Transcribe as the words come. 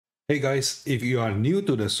Hey guys, if you are new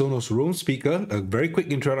to the Sonos Roam speaker, a very quick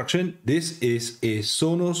introduction. This is a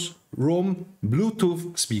Sonos Roam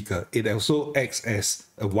Bluetooth speaker. It also acts as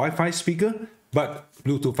a Wi-Fi speaker, but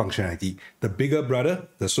Bluetooth functionality. The bigger brother,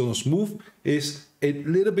 the Sonos Move, is a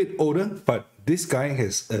little bit older, but this guy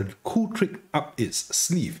has a cool trick up its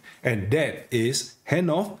sleeve, and that is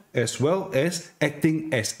Handoff, as well as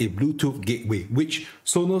acting as a Bluetooth gateway, which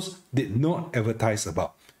Sonos did not advertise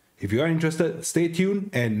about. If you are interested, stay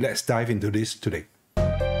tuned and let's dive into this today.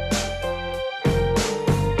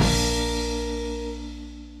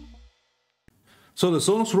 So the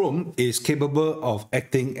Sonos Roam is capable of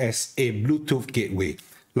acting as a Bluetooth gateway.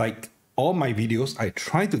 Like all my videos, I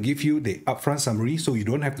try to give you the upfront summary so you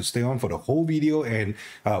don't have to stay on for the whole video and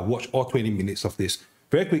watch all 20 minutes of this.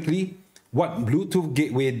 Very quickly, what Bluetooth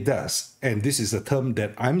gateway does, and this is a term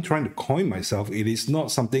that I'm trying to coin myself, it is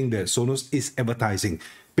not something that Sonos is advertising.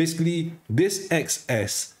 Basically, this acts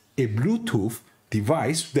as a Bluetooth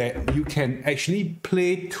device that you can actually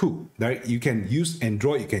play to, right? You can use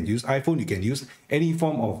Android, you can use iPhone, you can use any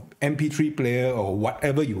form of MP3 player or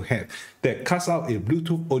whatever you have that cuts out a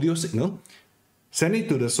Bluetooth audio signal, send it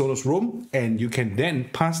to the Sonos Roam, and you can then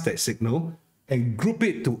pass that signal and group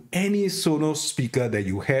it to any Sonos speaker that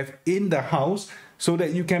you have in the house so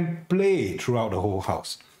that you can play throughout the whole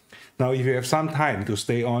house. Now, if you have some time to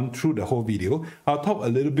stay on through the whole video, I'll talk a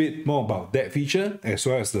little bit more about that feature, as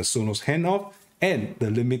well as the Sonos Handoff and the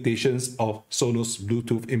limitations of Sonos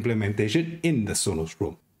Bluetooth implementation in the Sonos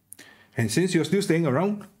Roam. And since you're still staying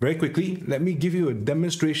around, very quickly, let me give you a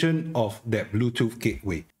demonstration of that Bluetooth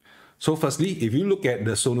gateway. So firstly, if you look at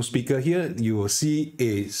the Sonos speaker here, you will see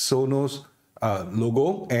a Sonos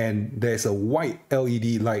logo, and there's a white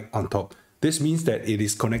LED light on top. This means that it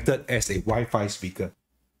is connected as a Wi-Fi speaker.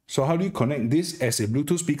 So how do you connect this as a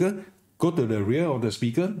Bluetooth speaker? Go to the rear of the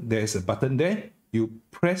speaker. There's a button there. You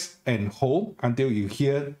press and hold until you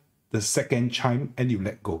hear the second chime and you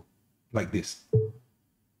let go, like this.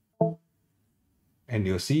 And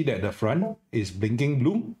you'll see that the front is blinking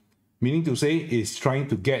blue, meaning to say it's trying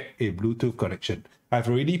to get a Bluetooth connection. I've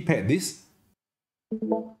already paired this.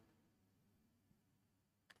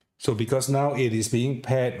 So because now it is being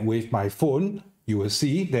paired with my phone, you will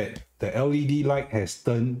see that the LED light has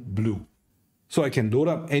turned blue. So I can load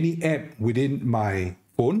up any app within my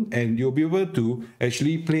phone and you'll be able to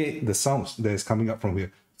actually play the sounds that is coming up from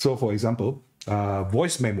here. So for example,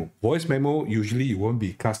 voice memo. Voice memo, usually you won't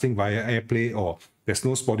be casting via AirPlay, or there's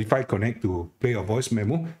no Spotify Connect to play a voice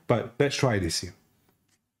memo, but let's try this here.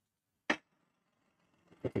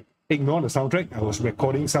 Ignore the soundtrack. I was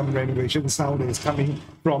recording some renovation sound that is coming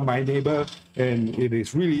from my neighbor and it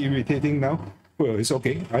is really irritating now. Well, it's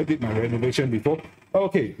okay. I did my renovation before.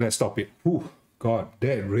 Okay, let's stop it. Ooh, God,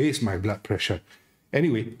 that raised my blood pressure.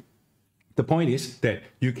 Anyway, the point is that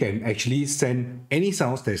you can actually send any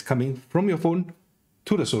sounds that is coming from your phone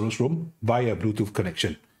to the Sonos Roam via Bluetooth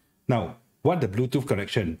connection. Now, what the Bluetooth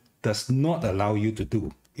connection does not allow you to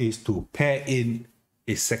do is to pair in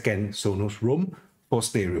a second Sonos Roam for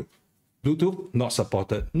stereo. Bluetooth not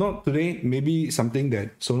supported. Not today, maybe something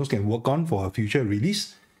that Sonos can work on for a future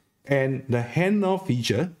release. And the handoff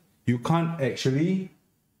feature, you can't actually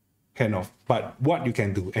hand off. But what you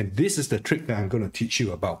can do, and this is the trick that I'm going to teach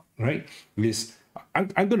you about, right? Is I'm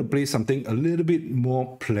going to play something a little bit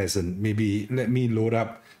more pleasant. Maybe let me load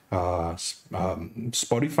up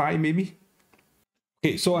Spotify, maybe.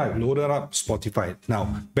 Okay, so I've loaded up Spotify.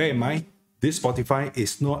 Now, bear in mind, this Spotify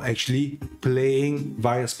is not actually playing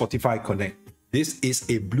via Spotify Connect. This is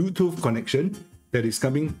a Bluetooth connection that is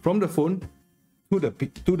coming from the phone to the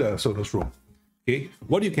Sonos Roam. Okay,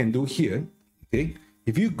 what you can do here, okay,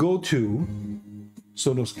 if you go to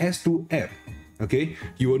Sonos S2 app, okay,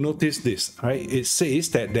 you will notice this, right? It says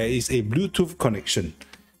that there is a Bluetooth connection.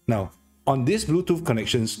 Now, on this Bluetooth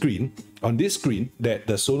connection screen, on this screen that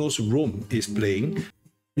the Sonos Roam is playing,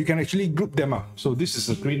 you can actually group them up. So this is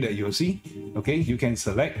the screen that you'll see. Okay, you can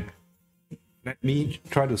select. Let me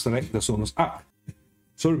try to select the Sonos app.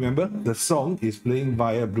 So remember, the song is playing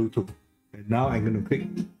via Bluetooth. And now I'm going to click.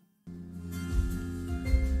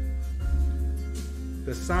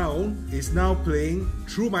 The sound is now playing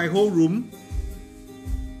through my whole room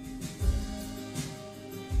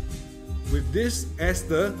with this as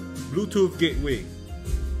the Bluetooth gateway.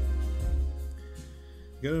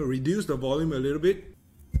 I'm going to reduce the volume a little bit.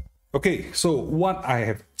 Okay, so what I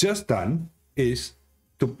have just done is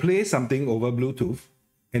to play something over Bluetooth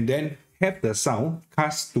and then have the sound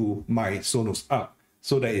cast to my Sonos app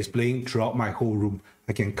so that it's playing throughout my whole room.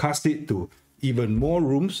 I can cast it to even more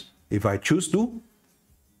rooms if I choose to,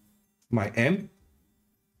 my amp,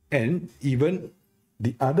 and even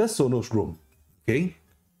the other Sonos Roam. Okay,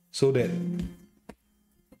 so that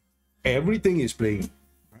everything is playing,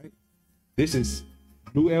 right? This is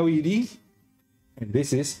blue LED and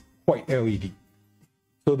this is white LED.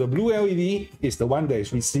 So the blue LED is the one that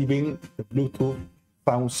is receiving the Bluetooth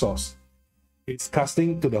sound source. It's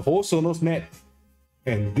casting to the whole Sonos net,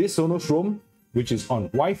 and this Sonos Roam, which is on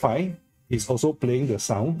Wi-Fi, is also playing the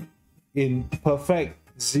sound in perfect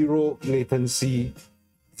zero latency,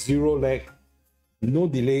 zero lag, no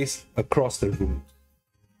delays across the room.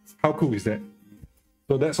 How cool is that?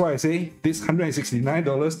 So that's why I say this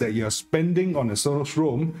 $169 that you're spending on a Sonos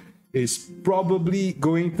Roam is probably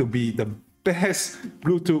going to be the best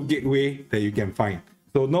Bluetooth gateway that you can find.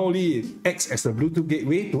 So not only it acts as a Bluetooth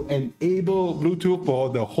gateway to enable Bluetooth for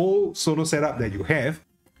the whole Sonos setup that you have,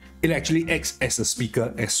 it actually acts as a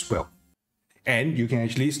speaker as well. And you can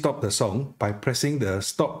actually stop the song by pressing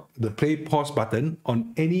the play pause button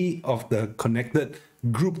on any of the connected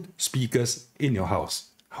grouped speakers in your house.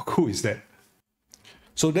 How cool is that?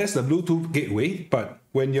 So that's the Bluetooth gateway, but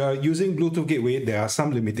when you're using Bluetooth gateway, there are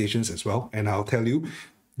some limitations as well, and I'll tell you,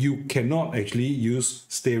 you cannot actually use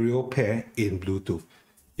stereo pair in Bluetooth.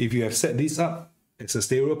 If you have set this up as a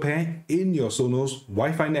stereo pair in your Sonos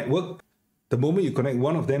Wi-Fi network, the moment you connect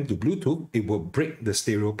one of them to Bluetooth, it will break the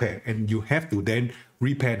stereo pair, and you have to then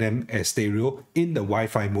repair them as stereo in the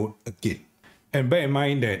Wi-Fi mode again. And bear in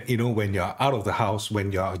mind that, when you're out of the house,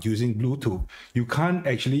 when you're using Bluetooth, you can't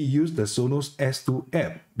actually use the Sonos S2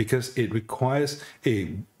 app because it requires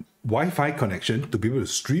a Wi-Fi connection to be able to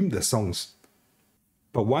stream the songs.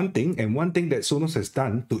 But one thing that Sonos has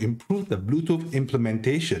done to improve the Bluetooth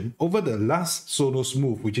implementation over the last Sonos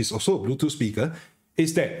Move, which is also a Bluetooth speaker,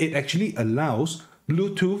 is that it actually allows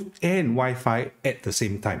Bluetooth and Wi-Fi at the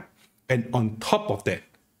same time. And on top of that,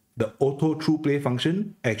 the auto true play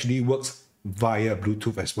function actually works via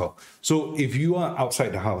Bluetooth as well. So if you are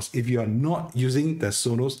outside the house, if you are not using the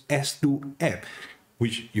Sonos S2 app,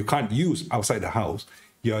 which you can't use outside the house,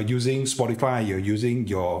 you're using Spotify, you're using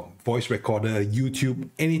your voice recorder, YouTube,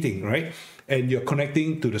 anything, right? And you're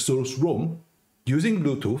connecting to the Sonos Roam using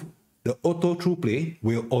Bluetooth, the auto true play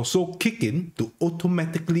will also kick in to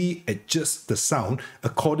automatically adjust the sound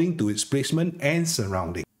according to its placement and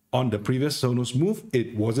surrounding. On the previous Sonos Move,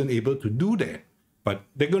 it wasn't able to do that, but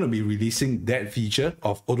they're going to be releasing that feature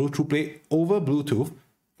of auto true play over Bluetooth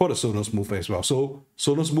for the Sonos Move as well. So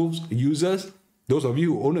Sonos Moves users, those of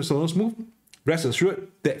you who own a Sonos Move, rest assured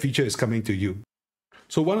that feature is coming to you.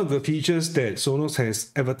 So one of the features that Sonos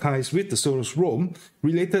has advertised with the Sonos Roam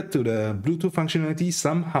related to the Bluetooth functionality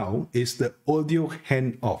somehow is the audio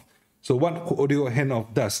handoff. So what audio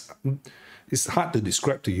handoff does, it's hard to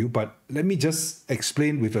describe to you, but let me just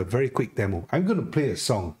explain with a very quick demo. I'm going to play a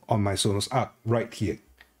song on my Sonos Arc right here.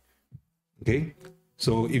 Okay,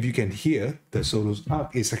 so if you can hear, the Sonos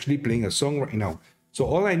Arc is actually playing a song right now. So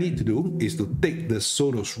all I need to do is to take the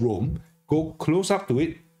Sonos Roam, go close up to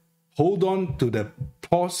it, hold on to the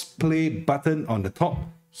pause play button on the top,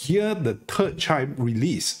 hear the third chime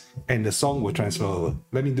release, and the song will transfer over.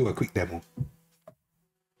 Let me do a quick demo.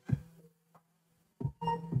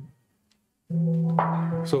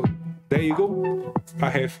 So there you go. I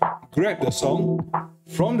have grabbed the song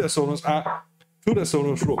from the Sonos Arc to the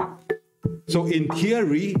Sonos Roam. So in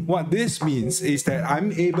theory, what this means is that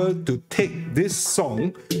I'm able to take this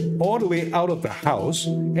song all the way out of the house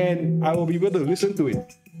and I will be able to listen to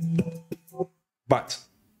it. But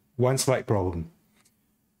one slight problem.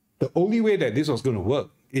 The only way that this was going to work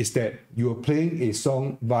is that you are playing a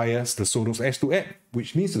song via the Sonos S2 app,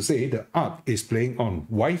 which means to say the Arc is playing on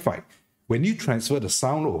Wi-Fi. When you transfer the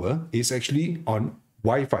sound over, it's actually on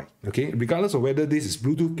Wi-Fi, okay? Regardless of whether this is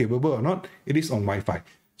Bluetooth capable or not, it is on Wi-Fi.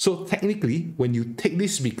 So technically, when you take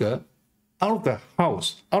this speaker out of the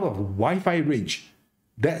house, out of Wi-Fi range,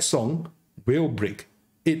 that song will break.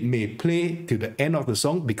 It may play to the end of the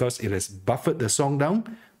song because it has buffered the song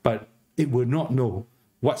down, but it will not know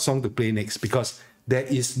what song to play next because there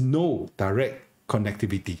is no direct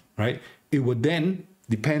connectivity, right? It will then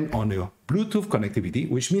depend on your Bluetooth connectivity,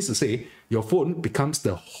 which means to say your phone becomes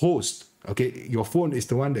the host, okay? Your phone is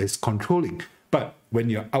the one that is controlling. But when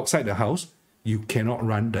you're outside the house, you cannot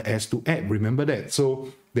run the S2 app. Remember that. So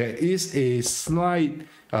there is a slight,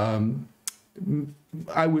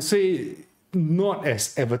 I would say, not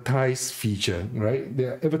as advertised feature, right?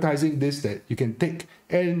 They're advertising this that you can take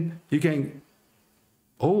and you can,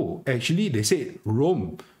 oh, actually they said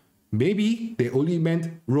roam. Maybe they only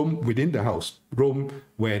meant roam within the house, roam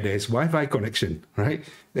where there's Wi-Fi connection, right?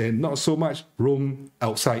 And not so much roam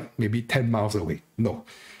outside, maybe 10 miles away. No.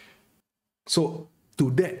 So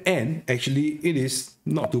to that end, actually, it is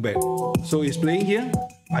not too bad. So it's playing here.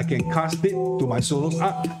 I can cast it to my Sonos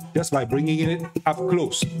Arc just by bringing it up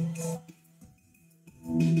close.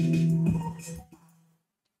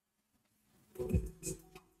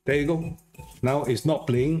 There you go. Now it's not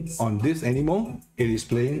playing on this anymore. It is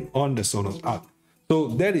playing on the Sonos Arc. So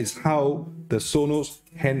that is how the Sonos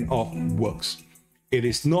Handoff works. It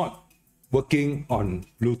is not working on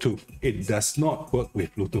Bluetooth. It does not work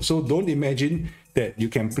with Bluetooth. So don't imagine that you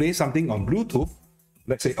can play something on Bluetooth.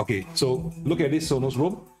 Let's say, okay, so look at this Sonos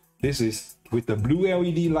Roam. This is with the blue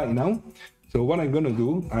LED light now. So what I'm going to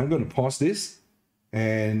do, I'm going to pause this.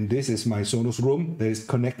 And this is my Sonos Roam that is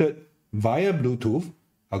connected via Bluetooth.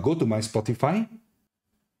 I'll go to my Spotify.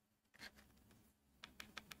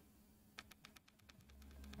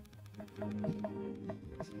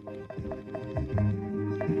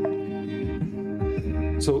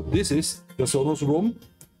 So this is the Sonos Roam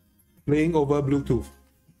playing over Bluetooth.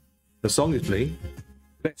 The song is playing.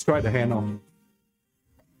 Let's try the Handoff.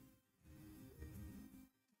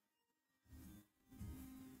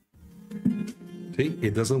 See,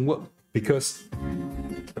 it doesn't work because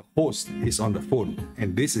the host is on the phone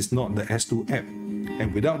and this is not the S2 app.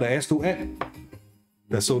 And without the S2 app,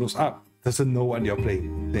 the Sonos app doesn't know what you're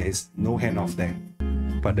playing. There is no handoff there.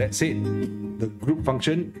 But that's it. The group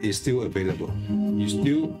function is still available. You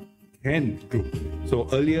still can group. So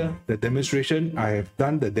earlier, the demonstration, I have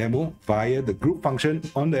done the demo via the group function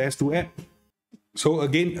on the S2 app. So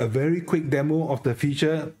again, a very quick demo of the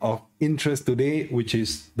feature of interest today, which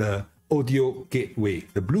is the audio gateway,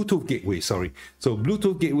 the Bluetooth gateway, sorry. So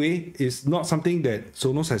Bluetooth gateway is not something that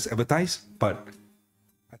Sonos has advertised, but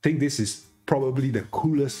I think this is probably the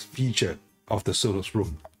coolest feature of the Sonos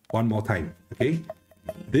Roam. One more time, okay?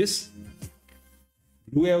 This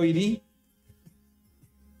blue LED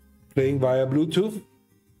playing via Bluetooth.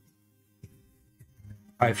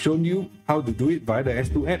 I've shown you how to do it via the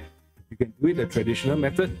S2 app. You can do it the traditional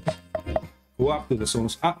method. Go up to the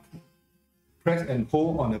Sonos app, press and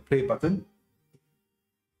hold on the play button,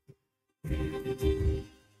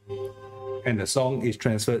 and the song is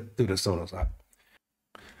transferred to the Sonos app.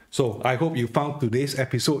 So I hope you found today's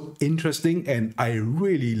episode interesting, and I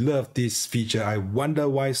really love this feature. I wonder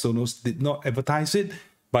why Sonos did not advertise it,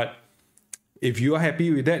 but if you are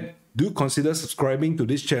happy with that, do consider subscribing to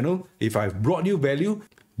this channel. If I've brought you value,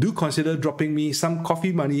 do consider dropping me some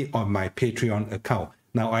coffee money on my Patreon account.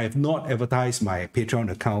 Now, I have not advertised my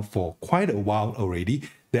Patreon account for quite a while already.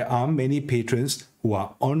 There are many patrons who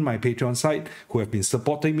are on my Patreon site who have been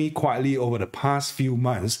supporting me quietly over the past few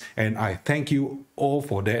months, and I thank you all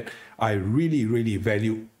for that. I really, really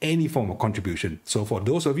value any form of contribution. So for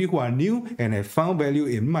those of you who are new and have found value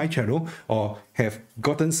in my channel or have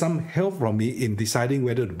gotten some help from me in deciding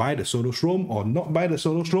whether to buy the Sonos Roam or not buy the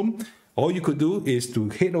Sonos Roam, all you could do is to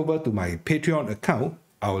head over to my Patreon account.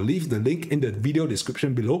 I'll leave the link in the video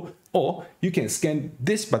description below, or you can scan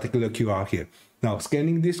this particular QR here. Now,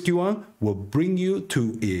 scanning this QR will bring you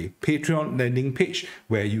to a Patreon landing page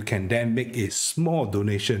where you can then make a small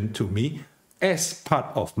donation to me as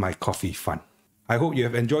part of my coffee fund. I hope you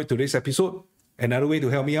have enjoyed today's episode. Another way to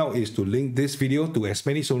help me out is to link this video to as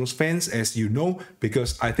many Sonos fans as you know,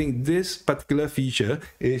 because I think this particular feature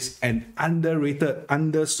is an underrated,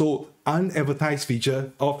 undersold, unadvertised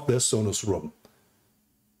feature of the Sonos Roam.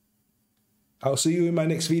 I'll see you in my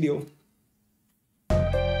next video.